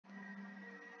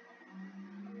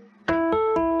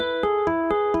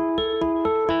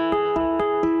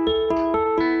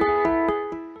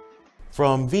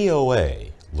From VOA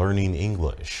Learning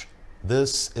English,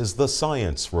 this is the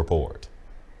Science Report.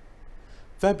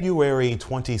 February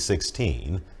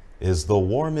 2016 is the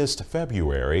warmest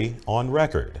February on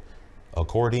record,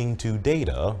 according to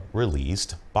data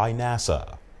released by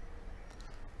NASA.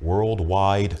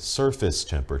 Worldwide surface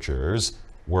temperatures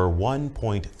were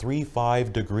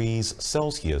 1.35 degrees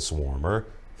Celsius warmer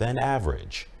than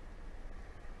average.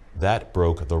 That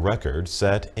broke the record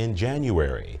set in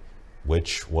January,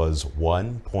 which was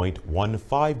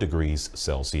 1.15 degrees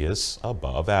Celsius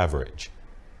above average.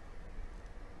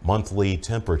 Monthly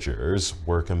temperatures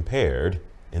were compared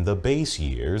in the base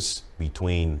years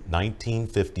between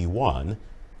 1951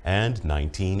 and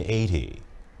 1980.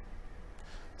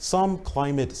 Some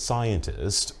climate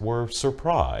scientists were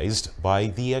surprised by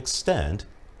the extent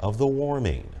of the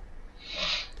warming.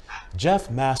 Jeff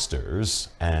Masters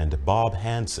and Bob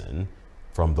Hansen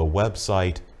from the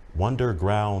website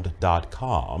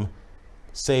wonderground.com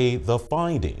say the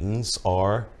findings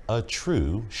are a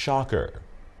true shocker.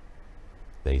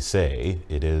 They say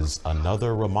it is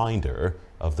another reminder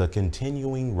of the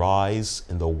continuing rise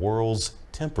in the world's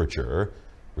temperature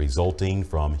resulting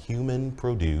from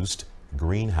human-produced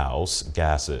greenhouse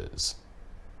gases.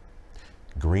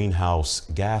 Greenhouse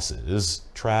gases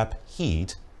trap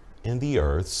heat in the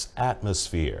Earth's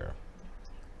atmosphere.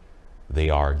 They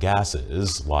are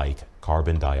gases like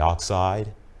carbon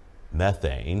dioxide,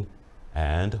 methane,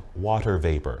 and water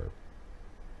vapor.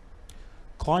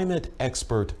 Climate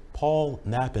expert Paul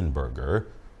Knappenberger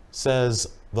says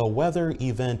the weather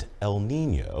event El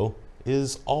Niño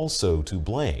is also to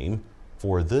blame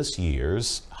for this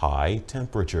year's high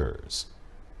temperatures.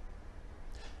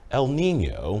 El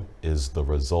Niño is the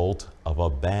result of a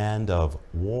band of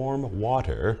warm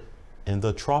water in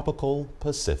the tropical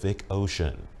Pacific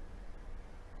Ocean.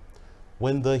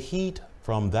 When the heat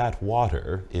from that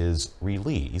water is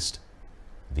released,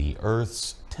 the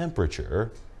Earth's temperature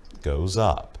goes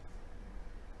up.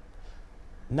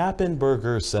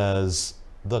 Knappenberger says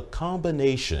the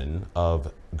combination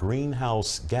of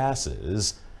greenhouse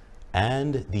gases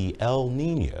and the El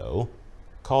Niño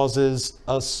causes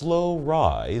a slow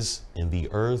rise in the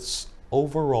Earth's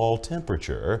overall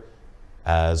temperature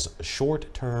as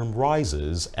short-term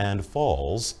rises and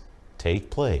falls take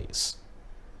place.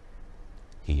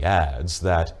 He adds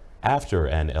that after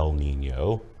an El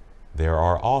Niño, there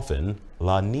are often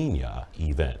La Niña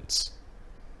events.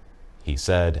 He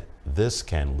said this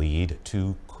can lead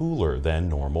to cooler than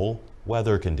normal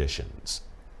weather conditions.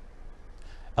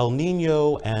 El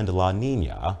Niño and La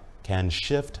Niña can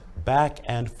shift back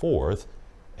and forth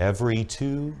every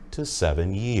 2 to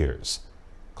 7 years,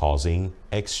 causing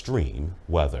extreme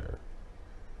weather.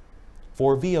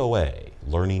 For VOA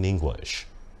Learning English,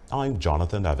 I'm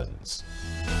Jonathan Evans.